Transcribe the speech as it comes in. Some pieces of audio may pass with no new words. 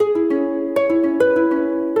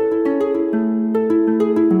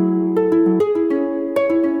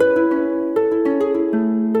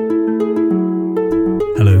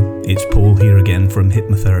from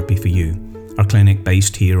Hypnotherapy for You, our clinic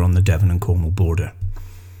based here on the Devon and Cornwall border.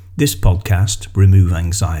 This podcast, Remove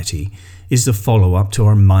Anxiety, is the follow-up to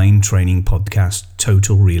our mind training podcast,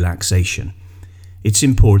 Total Relaxation. It's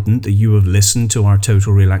important that you have listened to our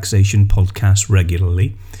Total Relaxation podcast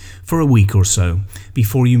regularly for a week or so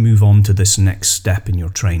before you move on to this next step in your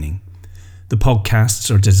training. The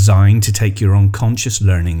podcasts are designed to take your unconscious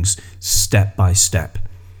learnings step by step,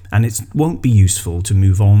 and it won't be useful to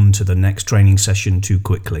move on to the next training session too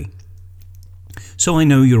quickly. So I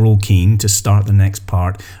know you're all keen to start the next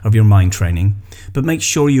part of your mind training, but make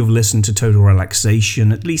sure you've listened to Total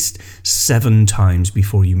Relaxation at least 7 times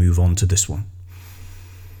before you move on to this one.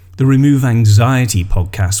 The Remove Anxiety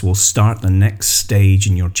podcast will start the next stage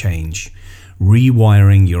in your change,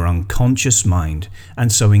 rewiring your unconscious mind,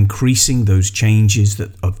 and so increasing those changes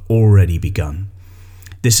that have already begun.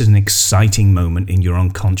 This is an exciting moment in your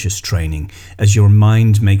unconscious training as your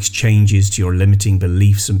mind makes changes to your limiting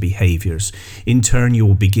beliefs and behaviors. In turn, you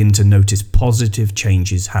will begin to notice positive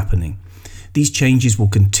changes happening. These changes will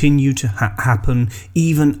continue to happen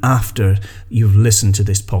even after you've listened to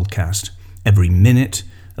this podcast. Every minute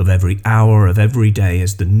of every hour of every day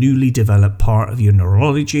as the newly developed part of your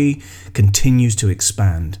neurology continues to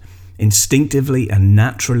expand, instinctively and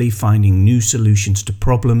naturally finding new solutions to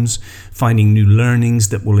problems, finding new learnings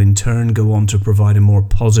that will in turn go on to provide a more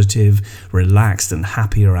positive, relaxed and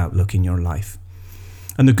happier outlook in your life.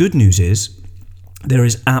 And the good news is, there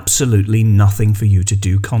is absolutely nothing for you to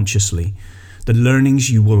do consciously. The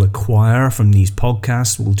learnings you will acquire from these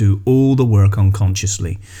podcasts will do all the work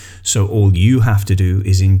unconsciously. So all you have to do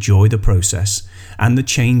is enjoy the process and the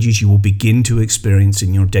changes you will begin to experience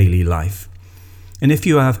in your daily life. And if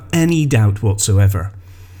you have any doubt whatsoever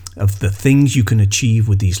of the things you can achieve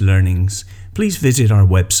with these learnings, please visit our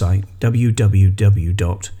website,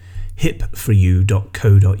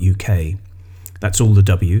 www.hyp4u.co.uk. That's all the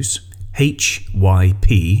W's,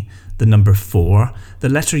 HYP, the number 4, the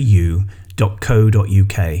letter U.co.uk.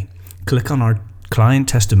 Click on our client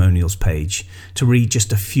testimonials page to read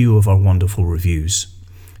just a few of our wonderful reviews.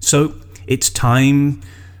 So it's time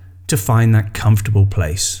to find that comfortable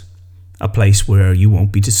place, a place where you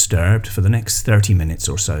won't be disturbed for the next 30 minutes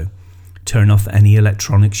or so. Turn off any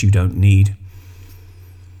electronics you don't need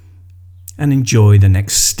and enjoy the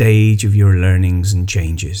next stage of your learnings and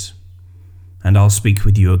changes. And I'll speak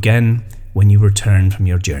with you again when you return from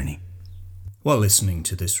your journey. While listening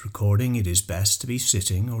to this recording, it is best to be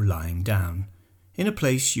sitting or lying down, in a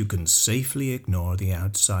place you can safely ignore the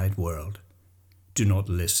outside world. Do not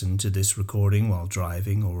listen to this recording while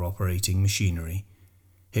driving or operating machinery.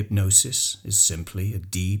 Hypnosis is simply a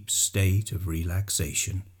deep state of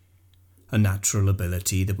relaxation, a natural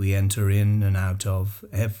ability that we enter in and out of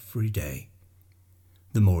every day.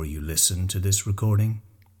 The more you listen to this recording,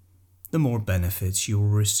 the more benefits you will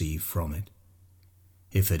receive from it.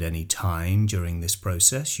 If at any time during this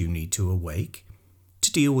process you need to awake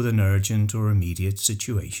to deal with an urgent or immediate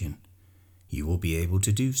situation, you will be able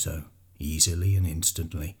to do so easily and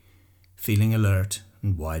instantly, feeling alert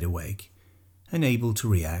and wide awake and able to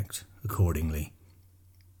react accordingly.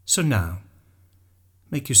 So now,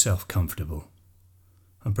 make yourself comfortable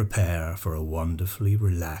and prepare for a wonderfully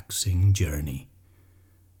relaxing journey,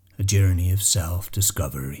 a journey of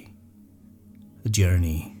self-discovery, a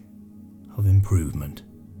journey of improvement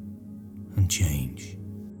and change.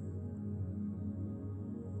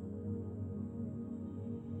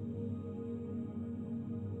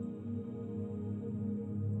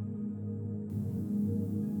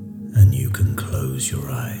 And you can close your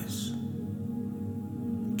eyes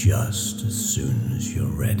just as soon as you're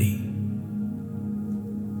ready.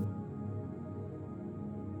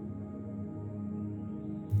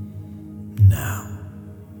 Now,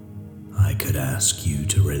 I could ask you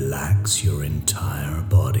to relax your entire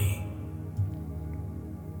body.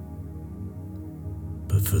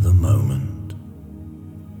 But for the moment,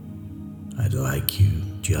 I'd like you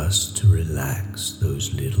just to relax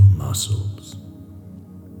those little muscles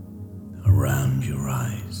around your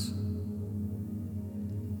eyes.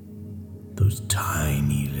 Those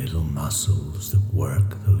tiny little muscles that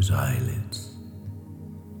work those eyelids.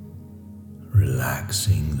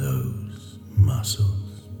 Relaxing those muscles.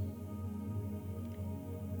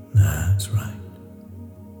 That's right.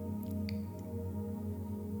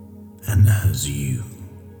 And as you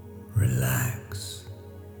relax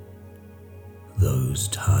those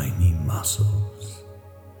tiny muscles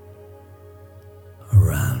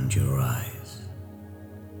around your eyes,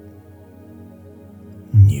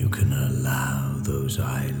 you can allow those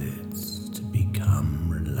eyelids to become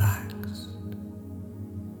relaxed,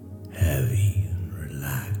 heavy and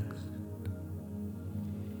relaxed.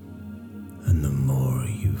 And the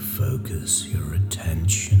focus your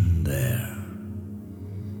attention there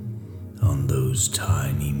on those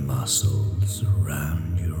tiny muscles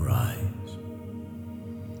around your eyes,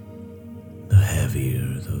 the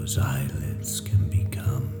heavier those eyelids can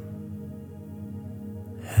become.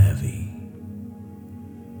 Heavy,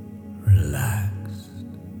 relaxed,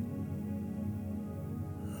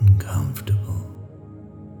 and comfortable.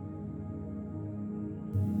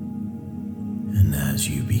 And as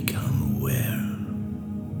you become aware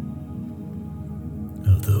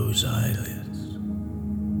of those eyelids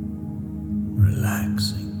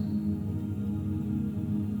relaxing,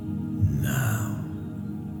 now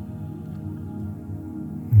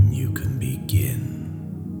you can begin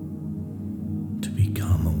to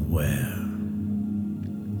become aware.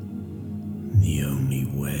 The only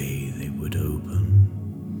way they would open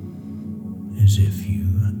is if you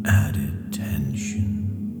added tension.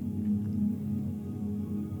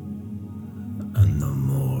 And the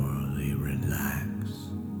more they relax,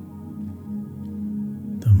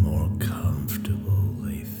 the more comfortable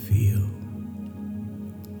they feel,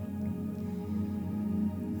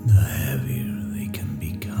 the heavier they can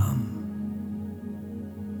become.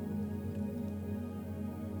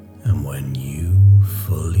 And when you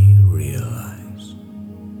fully realize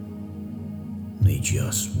they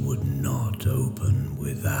just would not open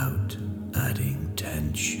without adding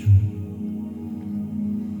tension,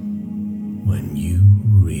 when you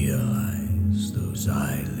realize those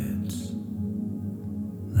eyelids,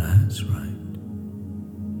 that's right,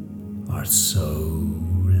 are so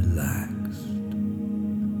relaxed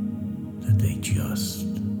that they just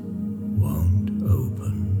won't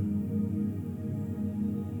open,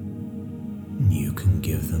 you can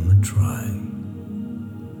give them a try.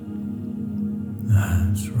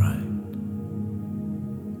 That's right.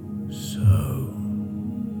 So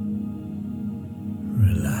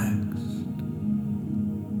relaxed.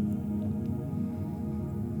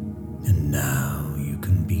 And now you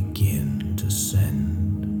can begin to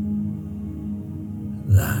send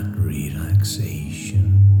that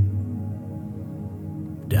relaxation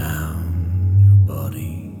down your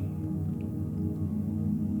body,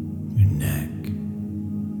 your neck,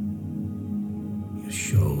 your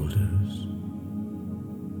shoulders,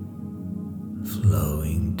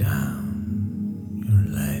 flowing down your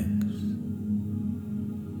legs,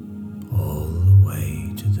 all the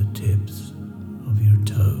way to the tips of your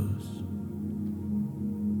toes,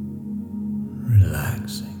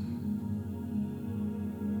 relaxing.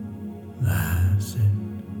 That's it.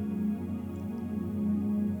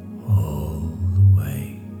 All the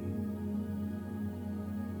way.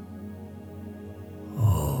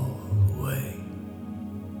 All the way.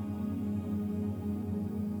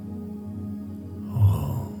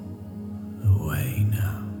 All the way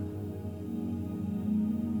now.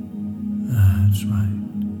 That's right.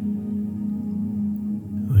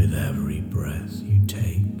 With every breath you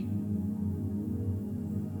take,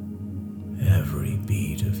 every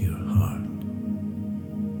beat of your heart,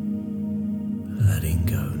 letting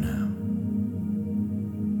go now.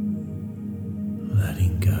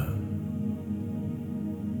 Letting go.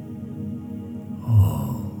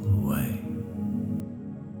 All the way.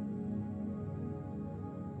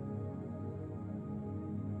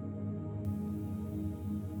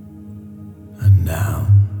 And now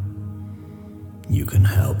you can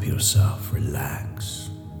help yourself relax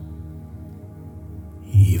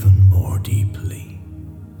even more deeply,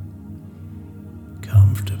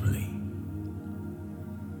 comfortably,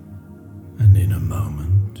 and in a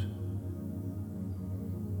moment,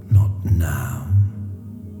 not now,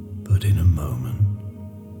 but in a moment,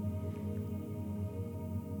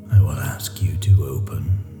 I will ask you to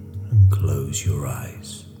open and close your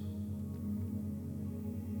eyes.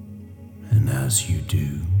 And as you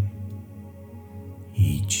do,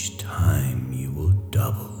 each time you will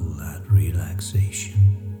double that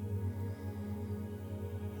relaxation,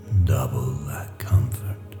 double that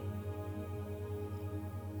comfort.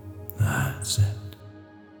 That's it.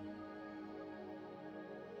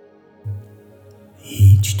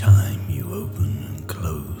 Each time you open and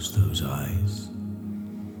close those eyes,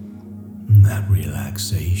 that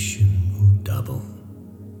relaxation will double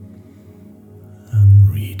and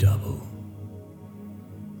redouble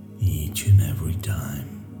each and every time.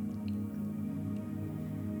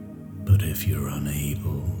 But if you're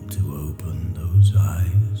unable to open those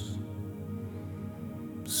eyes,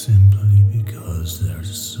 simply because they're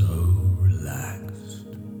so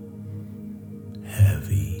relaxed,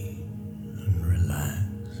 heavy and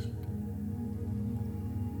relaxed,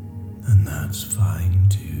 then that's fine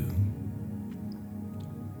too.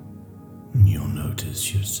 And you'll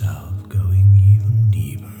notice yourself going even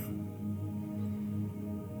deeper,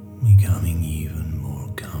 becoming even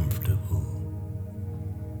more comfortable.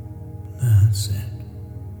 That's it.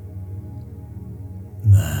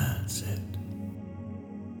 That's it.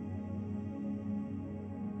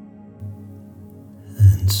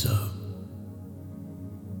 And so,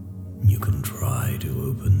 you can try to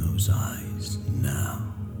open those eyes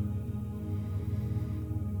now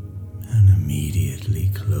and immediately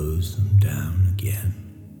close them down again,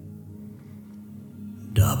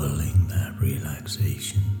 doubling that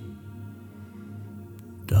relaxation,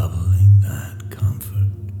 doubling that comfort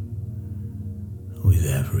with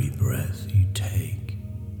every breath you take,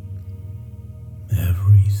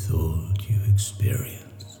 every thought you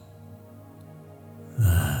experience.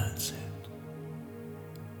 That's it.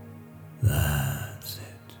 That's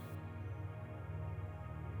it.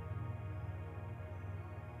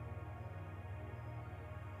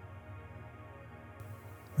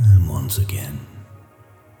 And once again,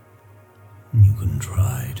 you can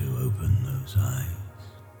try to open those eyes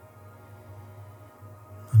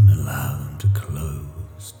and allow them to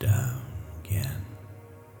close down again,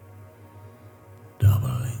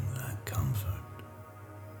 doubling that comfort,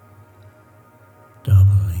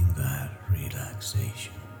 doubling that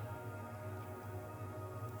relaxation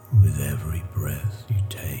with every breath you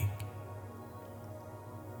take,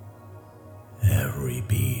 every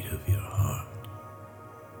beat of your heart,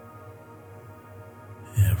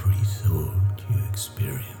 every thought you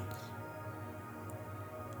experience.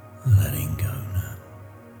 Letting go now.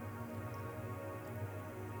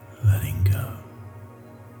 Letting go.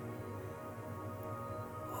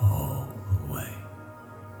 All the way.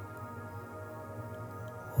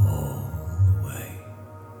 All the way.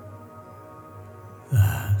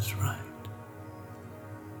 That's right.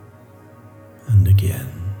 And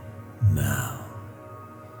again, now,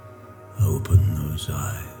 open those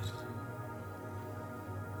eyes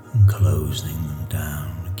and closing them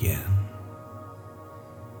down again.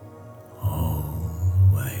 All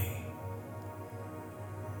the way.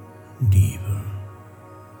 Deeper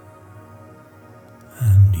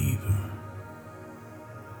and deeper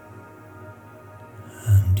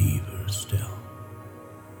and deeper still.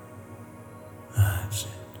 That's it.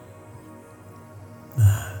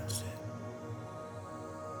 That's it.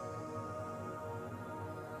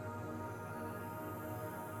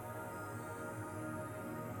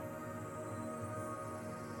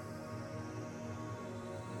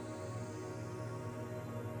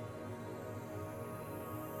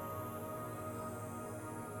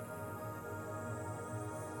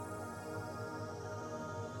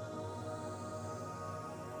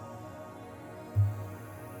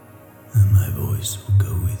 And my voice will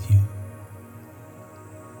go with you,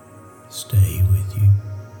 stay with you,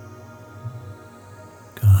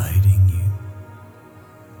 guiding you,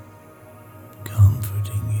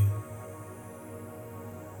 comforting you.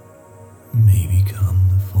 May become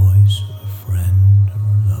the voice of a friend or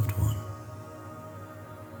a loved one.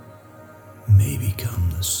 May become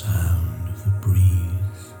the sound of the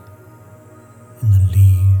breeze in the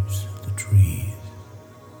leaves of the trees.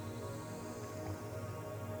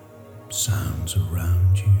 Sounds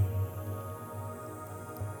around you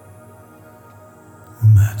will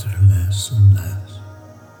matter less and less.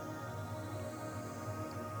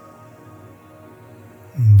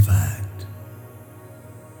 In fact,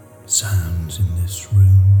 sounds in this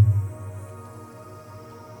room,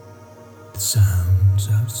 the sounds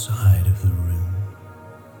outside of the room,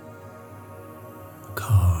 a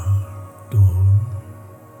car door,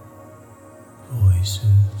 voices,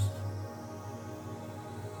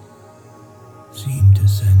 seem to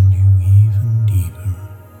send you even deeper,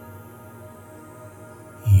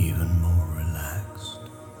 even more relaxed,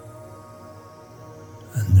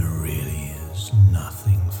 and there really is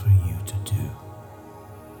nothing for you to do,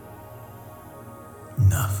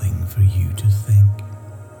 nothing for you to think.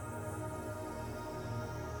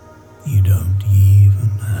 You don't even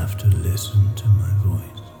have to listen to my voice.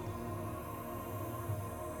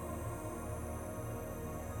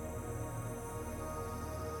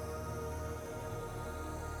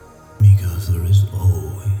 Because there is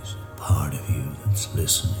always a part of you that's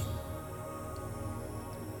listening.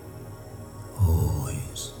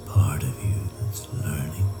 Always a part of you that's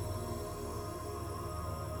learning.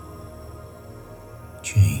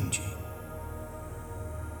 Changing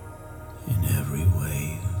in every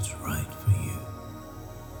way that's right for you.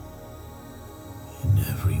 In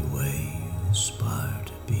every way you aspire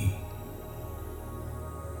to be.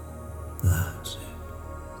 That's it.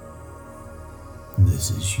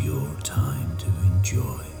 This is your time to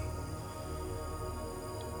enjoy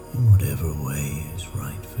in whatever way is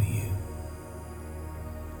right for you.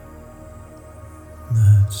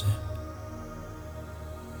 That's it.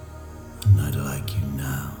 And I'd like you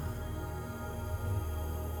now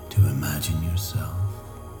to imagine yourself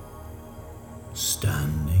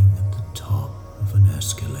standing at the top of an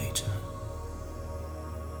escalator,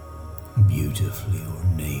 a beautifully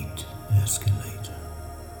ornate escalator.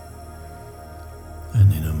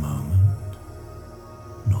 And in a moment,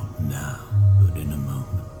 not now, but in a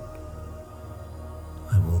moment,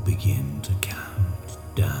 I will begin to count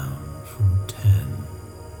down from 10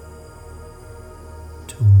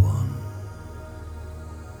 to 1.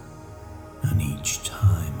 And each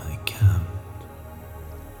time I count,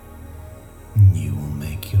 you will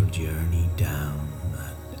make your journey down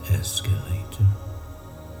that escalator,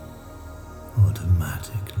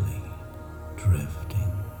 automatically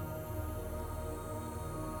drifting,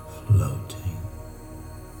 floating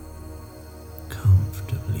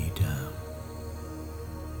comfortably down,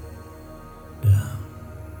 down,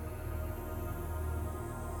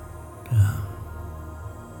 down.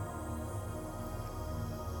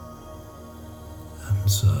 And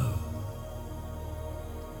so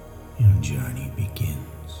your journey begins.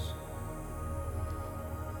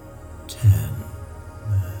 10,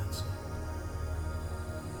 that's it.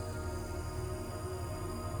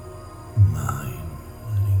 9,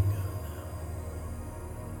 letting go now.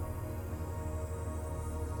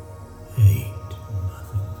 8,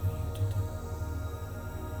 nothing for you to do.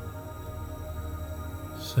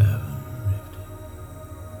 7, drifting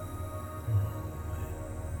all the way.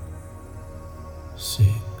 6,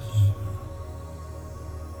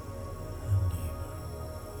 and deeper.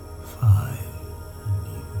 5, and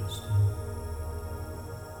deeper still.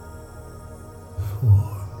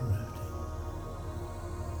 4, drifting.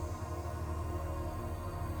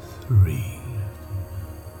 3, drifting now.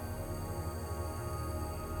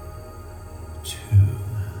 2,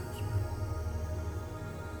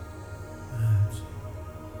 that's it.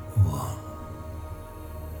 1,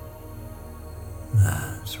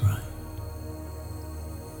 that's right.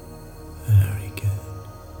 Very good.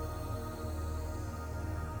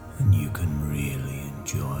 And you can really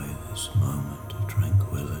enjoy this moment of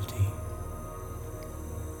tranquility.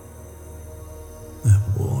 That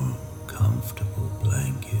warm, comfortable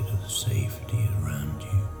blanket of safety around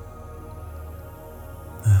you.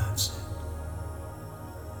 That's it.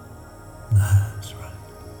 That's right.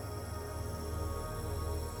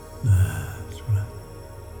 That's right.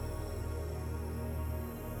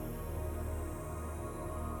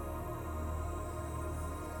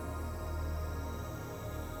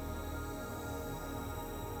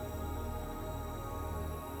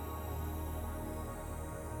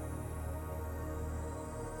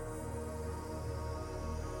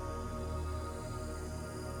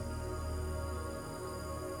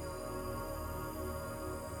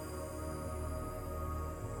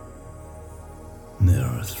 There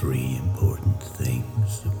are 3 important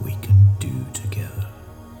things that we can do together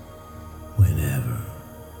whenever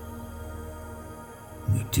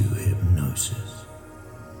we do hypnosis.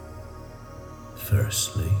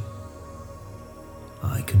 Firstly,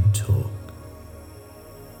 I can talk,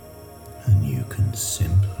 and you can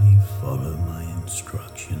simply follow my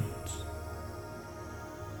instructions.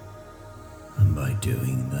 And by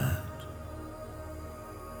doing that,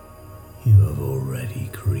 you have already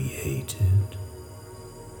created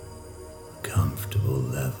a comfortable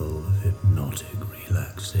level of hypnotic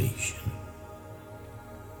relaxation.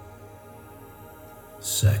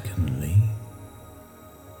 Secondly,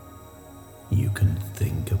 you can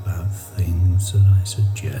think about things that I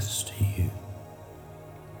suggest to you.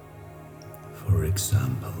 For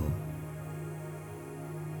example,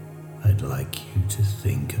 I'd like you to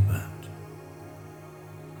think about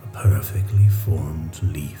a perfectly formed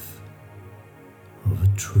leaf of a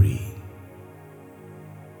tree.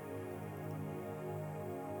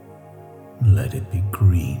 Let it be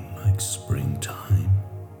green like springtime,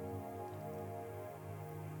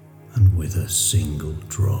 and with a single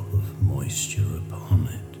drop of moisture upon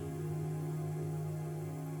it,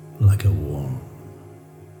 like a warm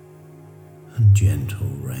and gentle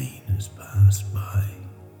rain has passed by.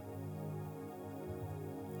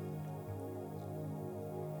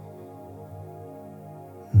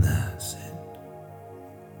 That's it.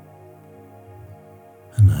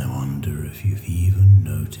 And I wonder if you've even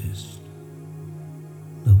noticed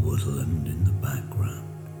the woodland in the background,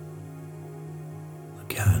 the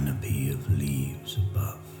canopy of leaves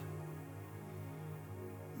above,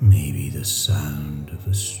 maybe the sound of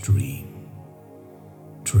a stream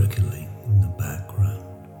trickling in the background,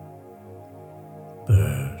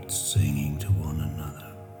 birds singing to one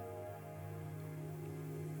another,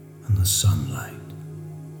 and the sunlight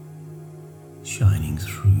shining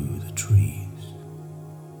through the trees.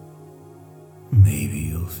 Maybe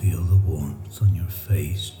you'll feel the warmth on your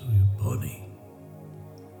face or your body.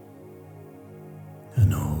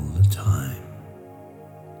 And all the time,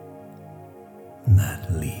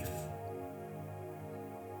 that leaf,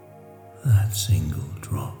 that single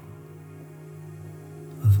drop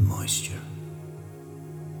of moisture,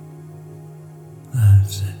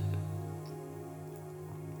 that's it.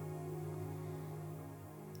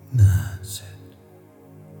 That's it.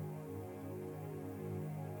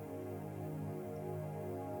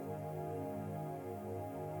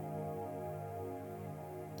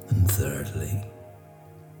 And thirdly,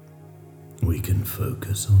 we can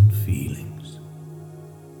focus on feelings.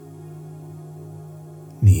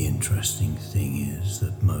 The interesting thing is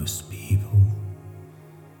that most people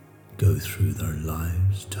go through their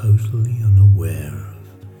lives totally unaware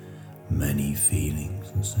of many feelings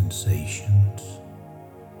and sensations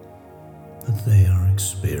that they are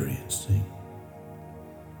experiencing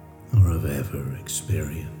or have ever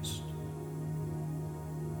experienced.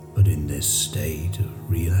 But in this state of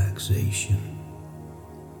relaxation,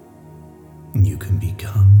 you can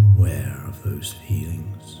become aware of those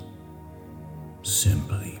feelings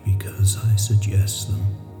simply because I suggest them.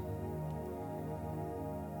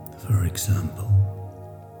 For example,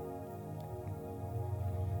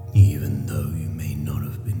 even though you may not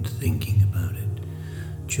have been thinking about it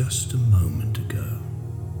just a moment ago,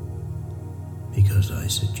 because I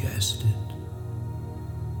suggest it,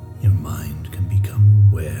 your mind can become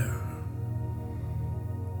aware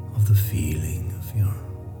of the feeling of your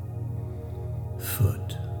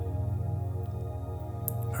foot.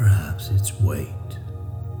 Perhaps it's weight.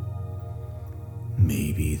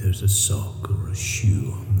 Maybe there's a sock or a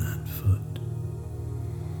shoe on that foot.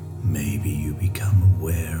 Maybe you become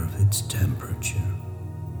aware of its temperature,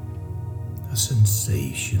 a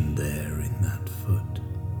sensation there in that foot.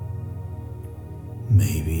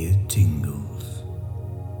 Maybe it tingles.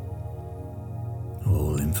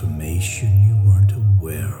 All information you weren't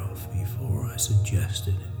aware of before I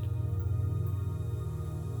suggested it.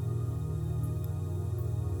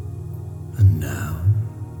 And now,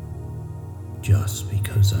 just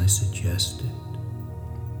because I suggest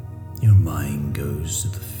it, your mind goes to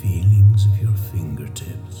the feelings of your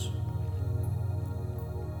fingertips.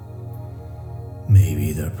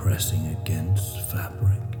 Maybe they're pressing against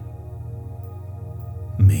fabric.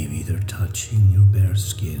 Maybe they're touching your bare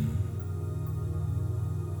skin.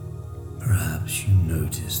 Perhaps you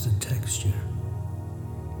notice the texture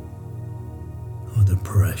or the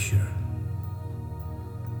pressure.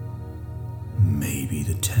 Maybe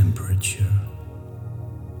the temperature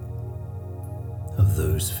of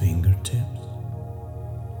those fingertips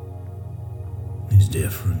is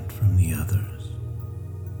different from the others.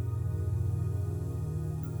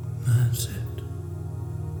 That's it.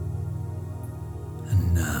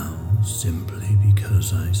 And now, simply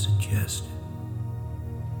because I suggest it,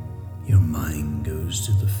 your mind goes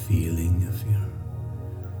to the feeling of your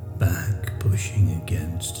back pushing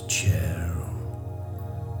against a chair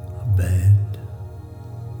or a bed,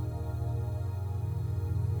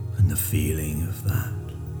 and the feeling of that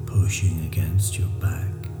pushing against your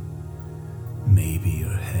back, maybe your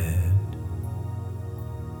head.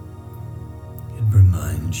 It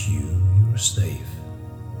reminds you you're safe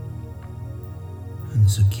and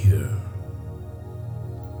secure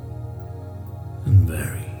and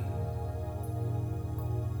very,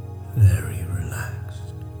 very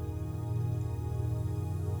relaxed.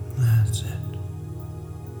 That's it.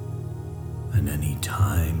 And any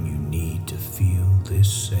time you need to feel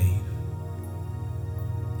this safe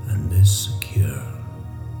and this secure,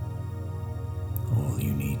 all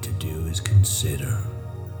you need to do is consider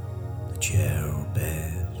the chair or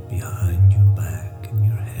bed behind your back and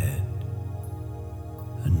your head,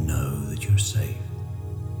 and know that you're safe.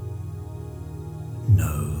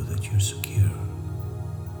 Know that you're secure.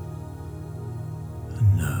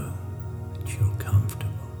 And know that you're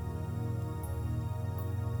comfortable.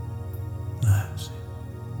 That's it.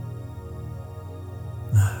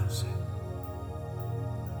 That's it.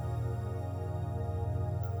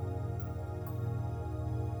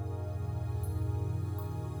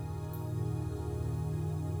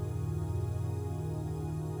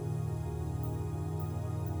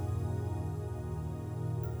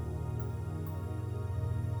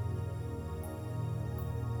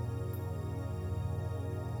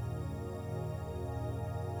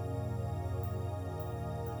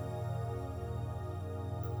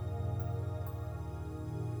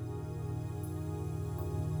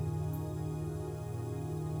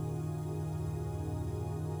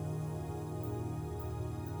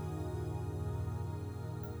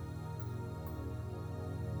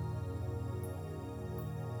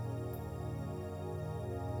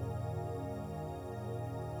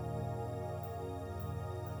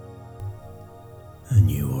 And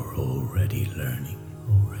you are already learning,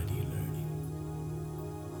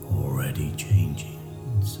 already changing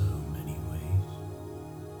in so many ways.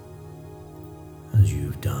 As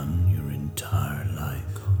you've done your entire life,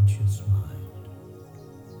 conscious mind.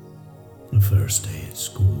 The first day at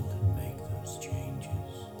school to make those changes,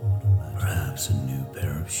 automatically. Perhaps a new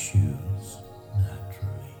pair of shoes,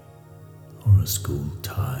 naturally. Or a school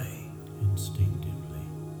tie, instinctively.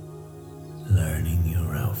 Learning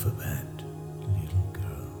your alphabet, little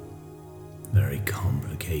girl. Very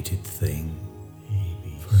complicated thing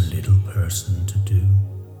for a little person to do.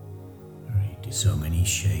 So many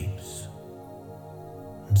shapes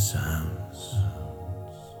and sounds.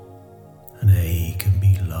 An A can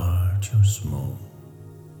be large or small.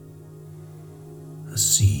 A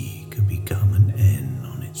C could become an N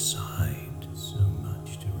on its side. So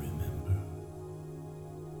much to remember.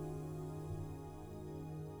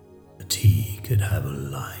 A T could have a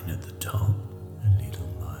line at the top, a little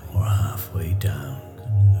line, or halfway down.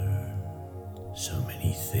 Can learn so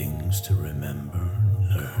many things to remember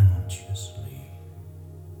and learn consciously.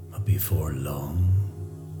 But before long,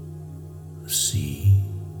 a C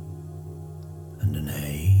and an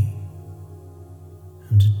A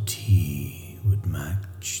and a T would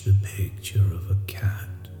match the picture of a cat,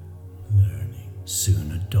 learning,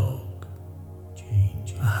 soon a dog,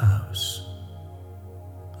 changing, a house,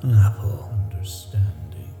 an apple,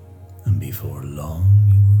 understanding, and before long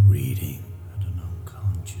you were reading at an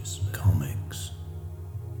unconscious level, comics,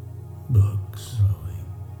 books, growing,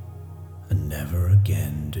 and never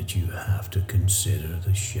again did you have to consider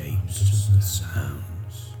the shapes and the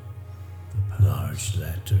sounds, the large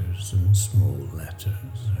letters and small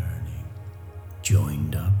letters, learning,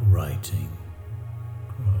 joined up writing,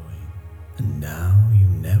 growing, and now you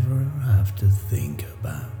never have to think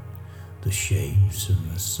about the shapes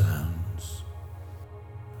and the sounds.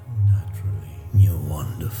 Naturally, your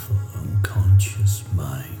wonderful unconscious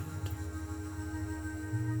mind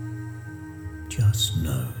just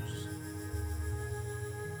knows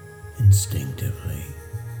instinctively,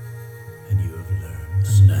 and you have learned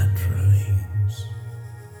so naturally things.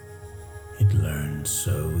 It learns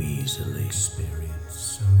so easily, experience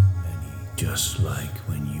so many, just like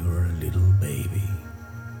when you were a little baby,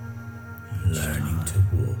 learning to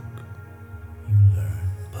walk. You learn,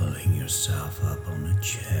 pulling yourself up on a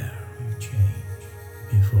chair, you change,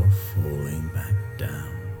 before falling back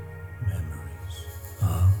down, memories,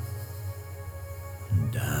 up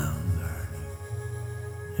and down, learning.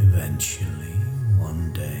 Eventually,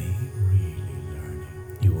 one day, really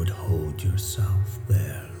learning, you would hold yourself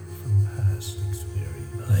there from past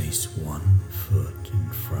experience. Place one foot in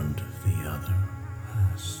front of the other,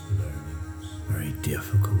 past learnings. Very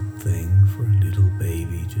difficult thing for a little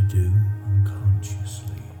baby to do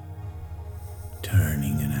unconsciously.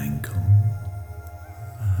 Turning an ankle,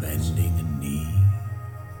 bending a knee,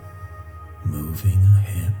 moving a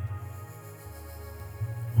hip,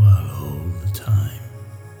 while all the time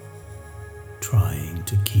trying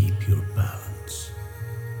to keep your balance.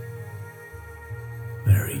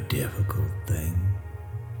 Very difficult thing.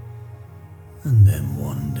 And then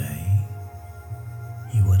one day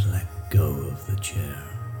you would let go of the chair,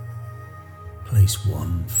 place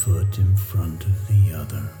one foot in front of the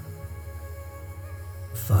other.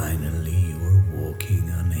 Finally you were walking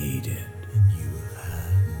unaided, and you have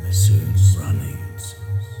had many soon running,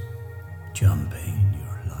 jumping in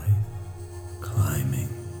your life, climbing,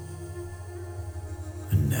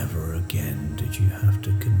 and never again did you have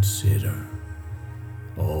to consider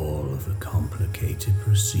all of the complicated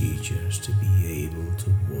procedures to be able to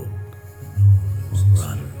walk and all those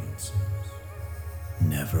experiences.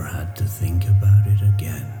 Never had to think about it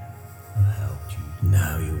again. I've helped you.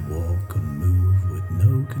 Now you walk and move with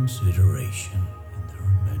no consideration, and there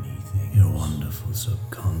are many things your wonderful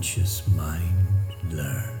subconscious mind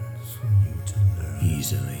learns for you to learn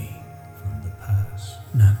easily from the past,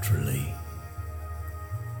 naturally,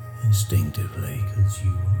 instinctively, because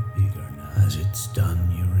you are bigger now, as it's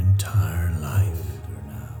done your entire life, older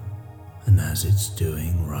now, and as it's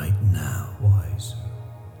doing right now, wiser.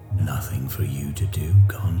 Nothing for you to do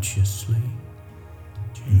consciously,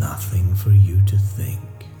 nothing for you to think.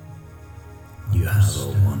 You have a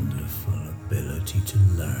wonderful ability to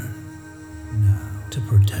learn now, to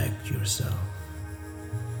protect yourself.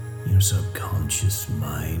 Your subconscious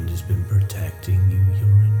mind has been protecting you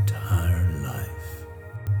your entire life,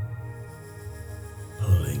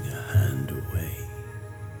 pulling a hand away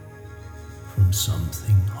from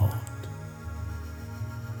something hot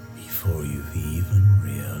before you've even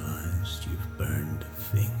realized you've burned a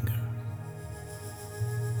finger,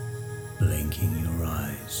 blinking your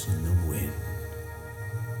eyes in the wind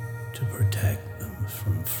to protect them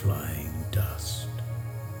from flying dust,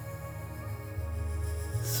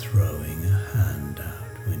 throwing a hand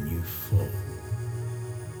out when you fall,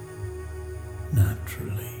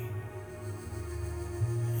 naturally,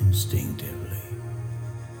 instinctively.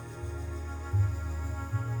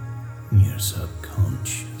 Your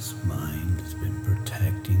subconscious mind has been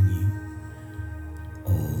protecting you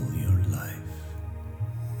all your life,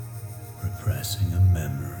 repressing a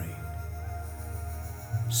memory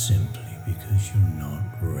simply because you're not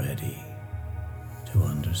ready to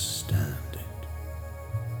understand it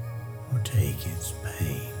or take its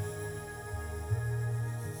pain.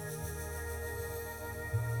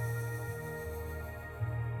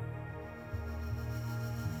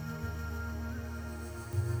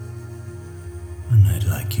 And I'd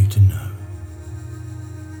like you to know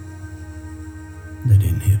that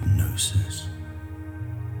in hypnosis,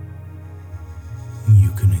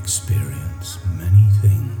 you can experience many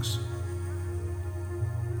things,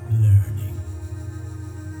 learning,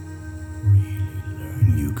 really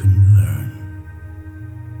learning. You can learn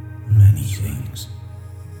many things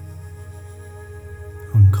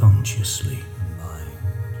unconsciously. A mind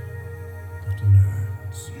that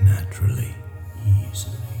learns naturally,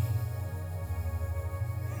 easily,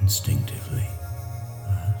 instinctively.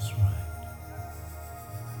 That's right.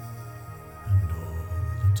 And all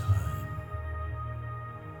the time.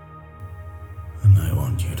 And I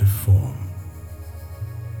want you to form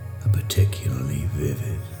a particularly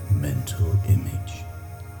vivid mental image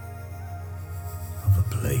of a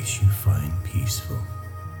place you find peaceful,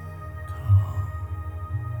 calm,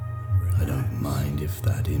 and relaxed. I don't mind if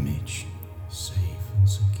that image, safe and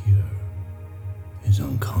secure, is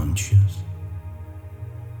unconscious,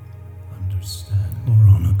 or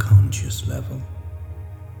on a conscious level.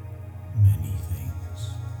 Many things.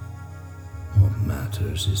 What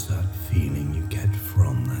matters is that feeling you get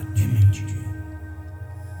from that image.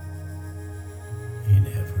 In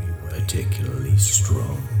every way, particularly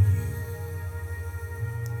strong.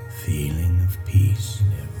 Feeling of peace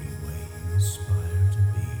in every way you aspire to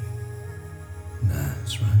be.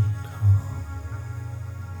 That's right. Calm.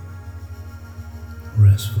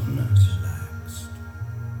 Restfulness.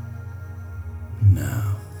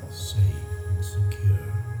 Now, safe and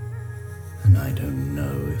secure. And I don't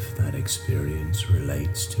know if that experience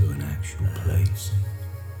relates to an actual place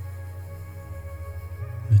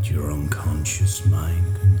that your unconscious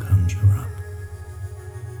mind can conjure up.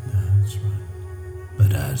 That's right.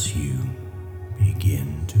 But as you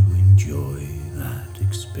begin to enjoy that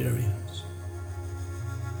experience,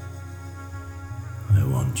 I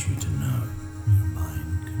want you to know your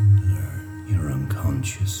mind can learn. Your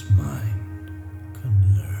unconscious mind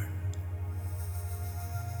can learn,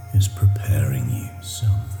 is preparing you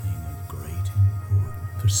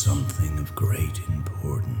for something of great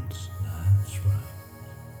importance. That's right.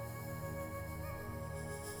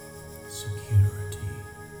 Security,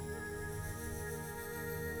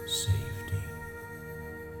 safety.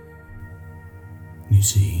 You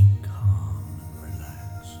see, calm and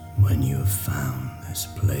relaxed. When you have found this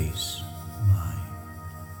place, mind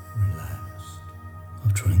relaxed,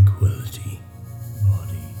 of tranquility,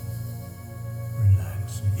 body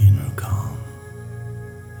relaxing, inner calm,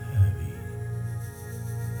 heavy,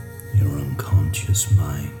 your unconscious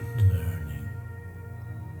mind learning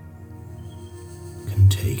can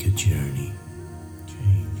take a journey,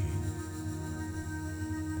 changing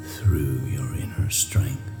through your inner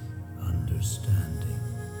strength, understanding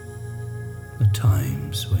the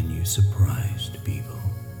times when you surprised people,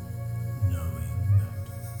 knowing that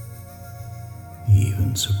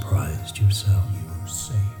even surprised yourself. You were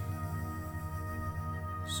safe.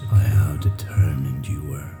 By how determined you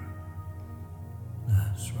were.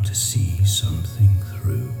 That's right. To see something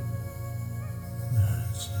through.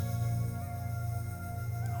 That's it.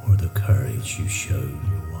 Or the courage you showed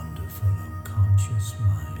your wonderful unconscious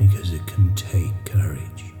mind. Because it can take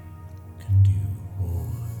courage. Can do all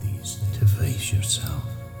of these things. To face yourself.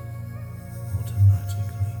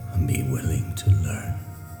 Automatically. And be willing to learn.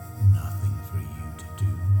 Nothing for you to do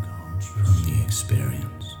consciously. From the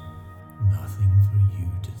experience. Nothing for you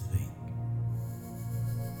to think.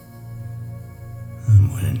 And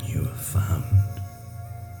when you have found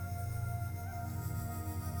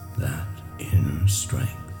that inner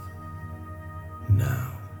strength,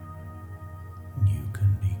 now you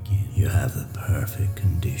can begin. You have the perfect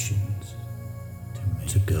conditions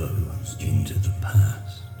to go into the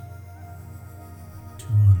past, to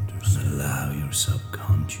understand, and allow your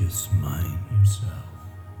subconscious mind yourself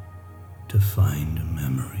to find a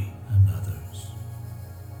memory and others.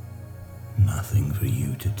 Nothing for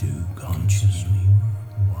you to do consciously.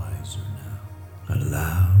 Wiser now.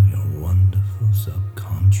 Allow your wonderful subconscious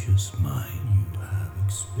conscious mind you have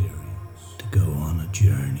experienced to go on a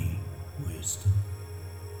journey, wisdom,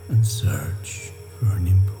 and search for an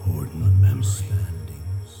important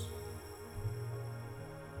understandings.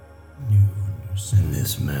 New understandings. And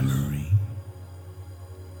this memory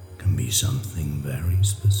can be something very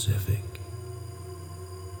specific.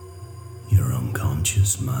 Your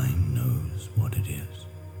unconscious mind knows what it is.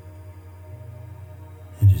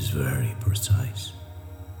 It is very precise,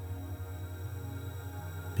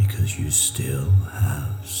 because you still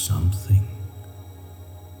have something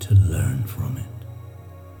to learn from it.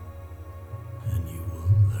 And you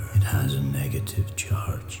will learn. It has a negative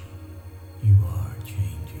charge. You are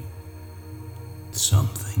changing.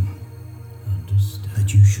 Something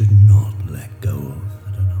that you should not let go of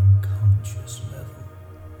at an unconscious level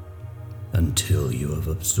until you have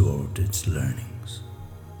absorbed its learnings,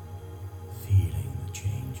 feeling the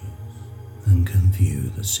changes, and can view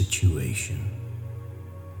the situation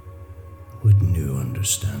with new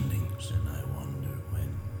understandings. And I wonder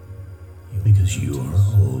when, because you are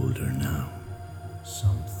older now,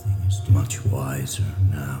 something is different. Much wiser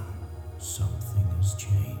now, something has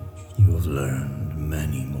changed. You have learned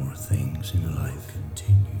many more things in life,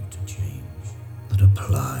 continue to change, that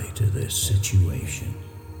apply to this situation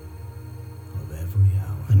of every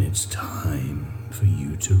hour. And it's time for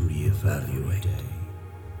you to reevaluate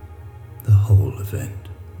the whole event,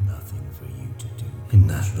 nothing for you to do in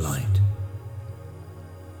that light,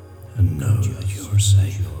 and know that you are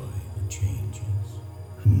safe, the changes,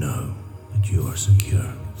 and know that you are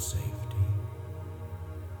secure,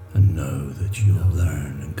 and know that you'll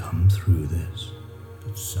learn and come through this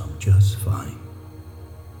just fine.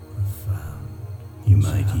 Profound. You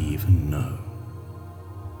might even know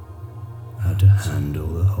how to handle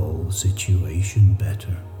the whole situation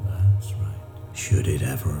better. That's right. Should it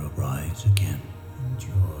ever arise again.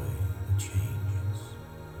 Enjoy the changes.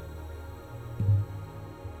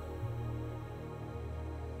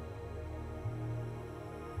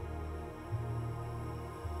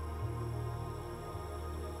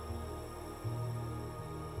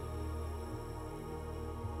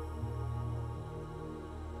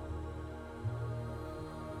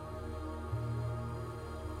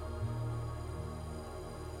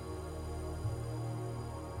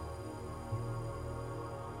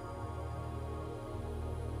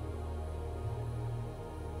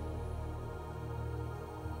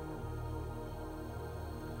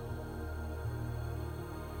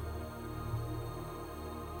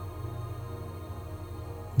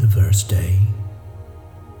 The first day,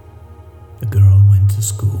 the girl went to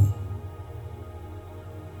school.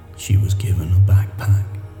 She was given a backpack.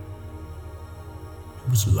 It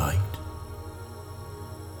was light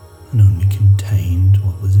and only contained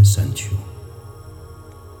what was essential.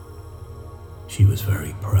 She was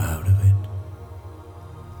very proud of it,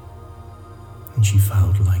 and she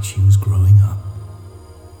felt like she was growing up.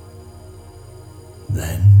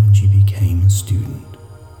 Then, when she became a student,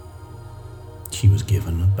 she was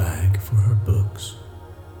given a bag for her books.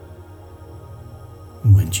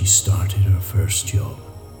 And when she started her first job,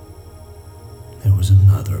 there was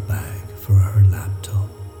another bag for her laptop.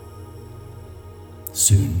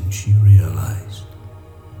 Soon she realized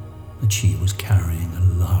that she was carrying a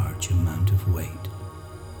large amount of weight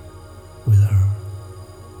with her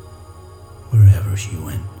wherever she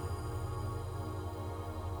went.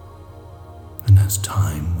 And as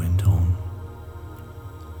time went on,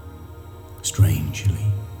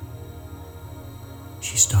 strangely,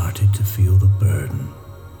 she started to feel the burden,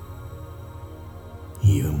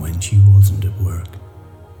 even when she wasn't at work.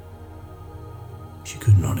 She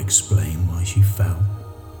could not explain why she felt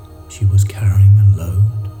she was carrying a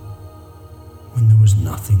load when there was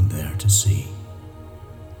nothing there to see.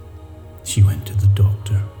 She went to the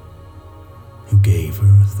doctor, who gave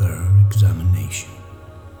her a thorough examination,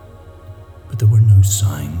 but there were no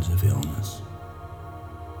signs of illness.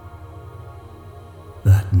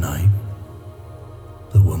 That night,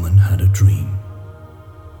 the woman had a dream,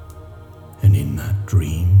 and in that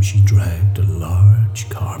dream she dragged a large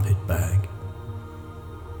carpet bag.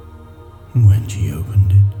 And when she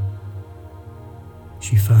opened it,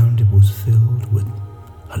 she found it was filled with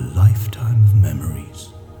a lifetime of memories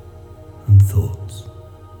and thoughts,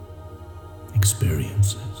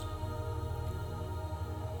 experiences.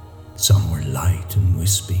 Some were light and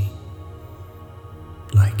wispy,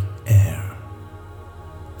 like air,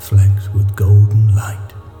 flecked with golden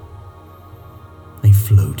light. They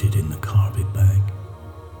floated in the carpet bag,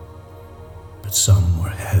 but some were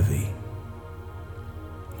heavy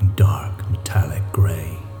and dark metallic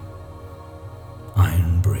grey,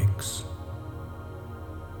 iron bricks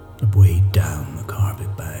that weighed down the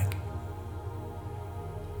carpet bag.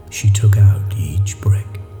 She took out each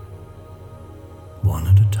brick, one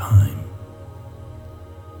at a time,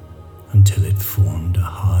 until it formed a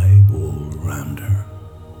high wall around her.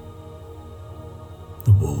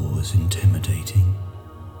 The wall was intimidating,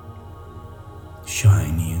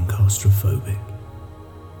 shiny and claustrophobic,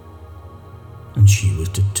 and she was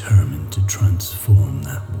determined to transform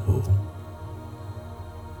that wall.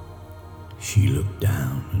 She looked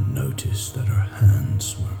down and noticed that her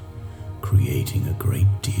hands were creating a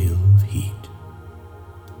great deal of heat.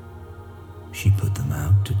 She put them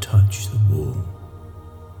out to touch the wall,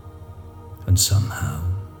 and somehow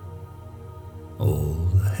all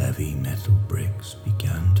the heavy metal bricks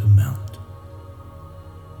began to melt.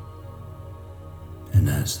 And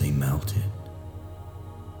as they melted,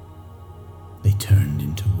 they turned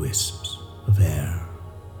into wisps of air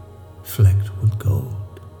flecked with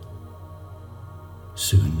gold.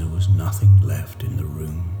 Soon there was nothing left in the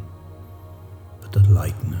room but the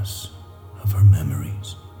lightness of her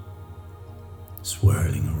memories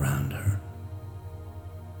swirling around her.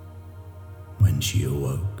 When she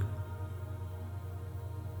awoke,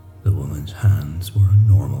 the woman's hands were a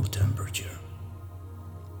normal temperature,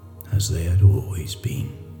 as they had always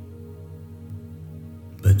been.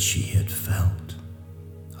 But she had felt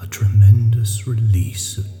a tremendous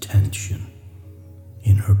release of tension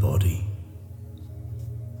in her body.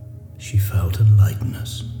 She felt a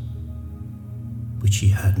lightness which she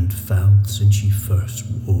hadn't felt since she first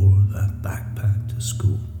wore that backpack to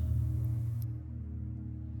school.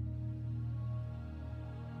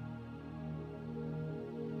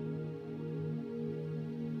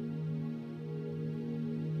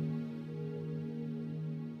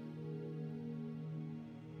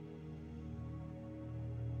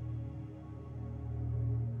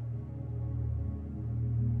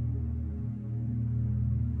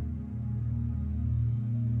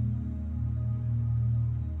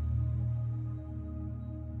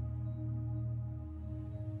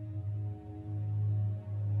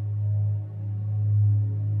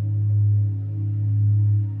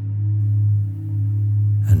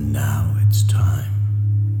 And now it's time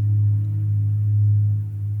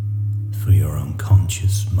for your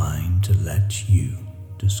unconscious mind to let you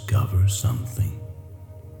discover something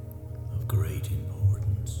of great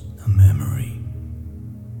importance, a memory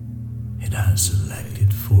it has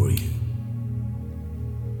selected for you,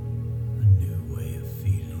 a new way of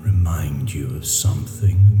feeling, remind you of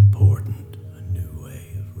something important, a new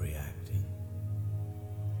way of reacting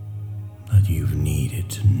that you've needed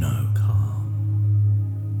to know.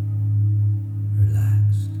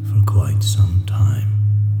 For quite some time,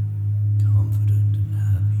 confident and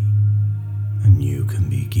happy, and you can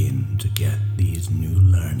begin to get these new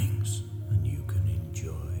learnings, and you can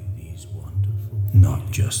enjoy these wonderful feelings,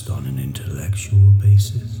 not just on an intellectual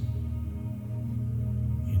basis,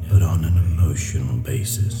 but on an emotional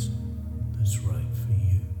basis that's right for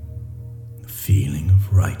you. The feeling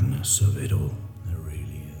of rightness of it all. There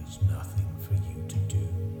really is nothing for you to do,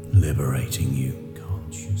 liberating you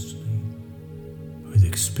consciously with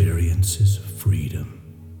experiences of freedom,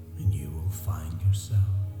 and you will find yourself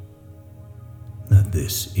that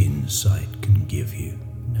this insight can give you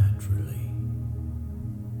naturally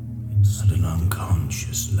at an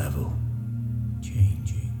unconscious level,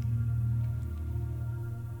 changing.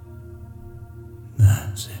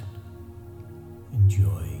 That's it.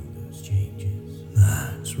 Enjoying those changes.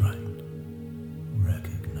 That's right.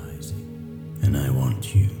 Recognizing. And I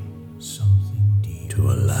want you something deep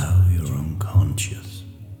to allow your unconscious,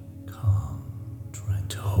 calm,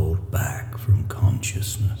 to hold back from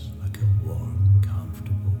consciousness like a warm,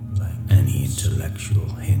 comfortable blanket. Any intellectual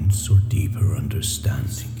hints or deeper understanding,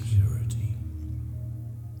 security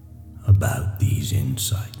about these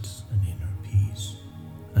insights and inner peace,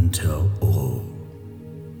 until all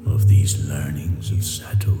of these learnings have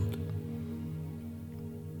settled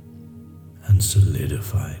and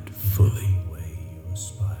solidified fully where you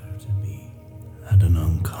aspire to be at an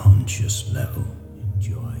unconscious level,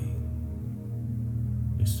 enjoying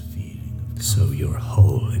this feeling of comfort. So your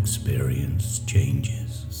whole experience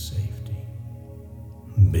changes, safety,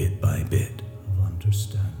 bit by bit of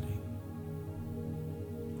understanding,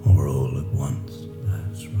 or all at once.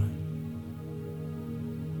 That's right.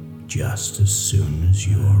 Just as soon as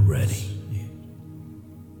you are ready,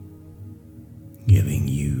 giving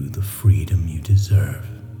you the freedom you deserve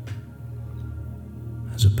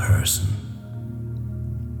as a person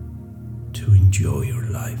to enjoy your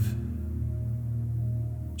life,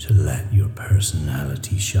 to let your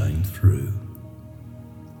personality shine through,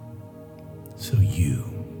 so you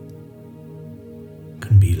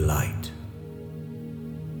can be light,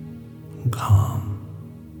 calm,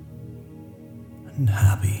 and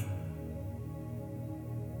happy,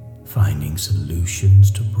 finding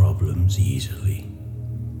solutions to problems easily,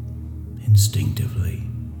 instinctively,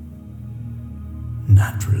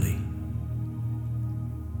 naturally.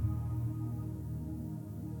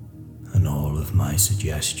 And all of my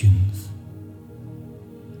suggestions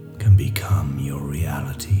can become your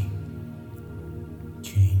reality,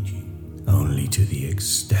 changing only to the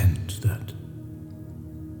extent that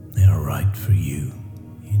they are right for you.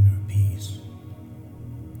 Inner peace,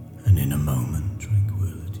 and in a moment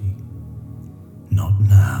tranquility. Not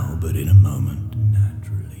now, but in a moment,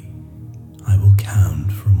 naturally. I will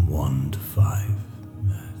count from 1 to 5.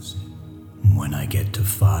 That's it. And when I get to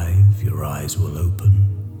 5, your eyes will open.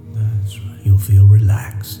 That's right. You'll feel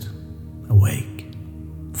relaxed, awake,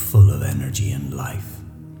 full of energy and life.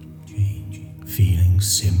 Changing. Feeling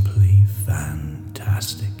simply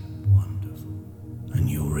fantastic. Wonderful. And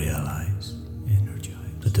you'll realize,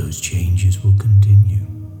 energized, that those changes will continue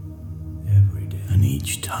every day. And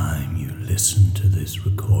each time you listen to this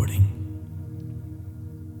recording,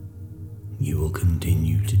 you will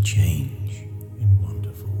continue to change in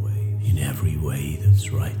wonderful ways, in every way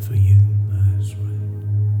that's right for you. That's right.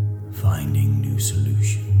 Finding new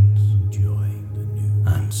solutions, enjoying the new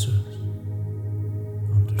answers,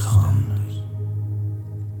 calmness,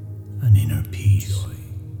 and inner peace.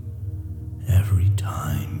 Every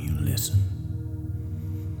time you listen,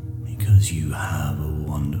 because you have a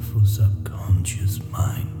wonderful subconscious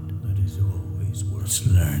mind that is always worth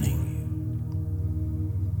learning,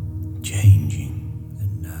 changing,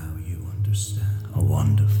 and now you understand. A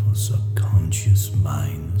wonderful subconscious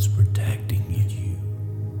mind that's protecting you.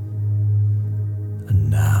 And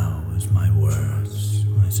now, as my words,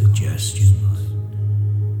 my suggestions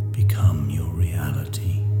become your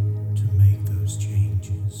reality, to make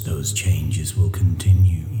those changes will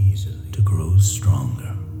continue easily to grow stronger.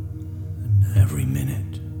 And every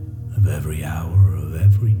minute of every hour of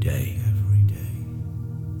every day.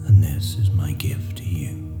 And this is my gift to you.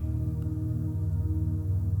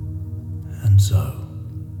 And so,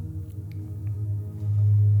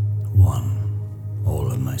 1,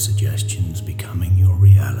 all of my suggestions becoming your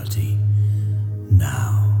reality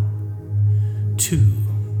now. 2,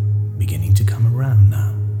 beginning to come around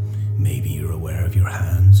now. Maybe you're aware of your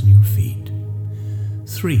hands and your feet.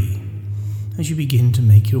 3, as you begin to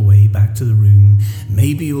make your way back to the room,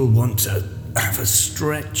 maybe you'll want to have a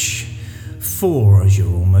stretch. 4, as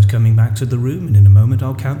you're almost coming back to the room, and in a moment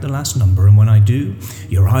I'll count the last number, and when I do,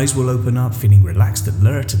 your eyes will open up feeling relaxed,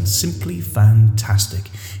 alert, and simply fantastic.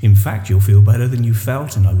 In fact, you'll feel better than you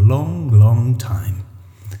felt in a long, long time.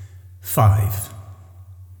 5,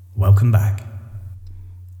 welcome back.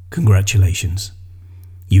 Congratulations.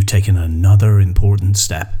 You've taken another important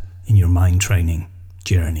step in your mind training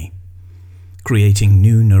journey, creating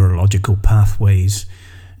new neurological pathways,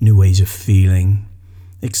 new ways of feeling,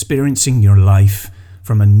 experiencing your life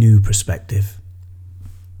from a new perspective.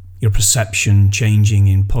 Your perception changing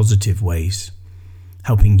in positive ways,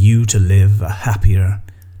 helping you to live a happier,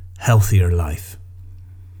 healthier life.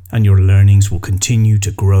 And your learnings will continue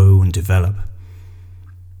to grow and develop.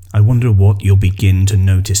 I wonder what you'll begin to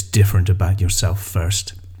notice different about yourself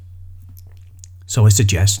first. So I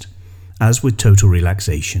suggest, as with Total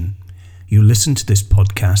Relaxation, you listen to this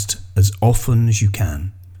podcast as often as you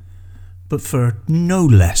can, but for no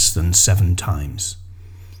less than 7 times.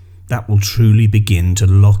 That will truly begin to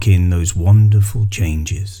lock in those wonderful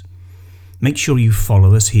changes. Make sure you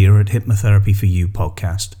follow us here at Hypnotherapy for You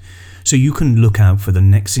podcast, so you can look out for the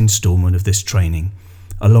next installment of this training,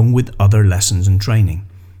 along with other lessons and training,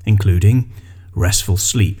 including restful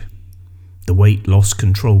sleep, the weight loss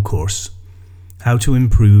control course, how to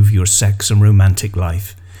improve your sex and romantic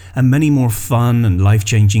life, and many more fun and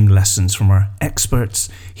life-changing lessons from our experts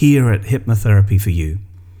here at Hypnotherapy for You.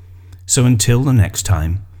 So until the next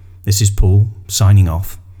time, this is Paul signing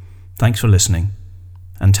off. Thanks for listening,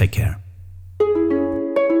 and take care.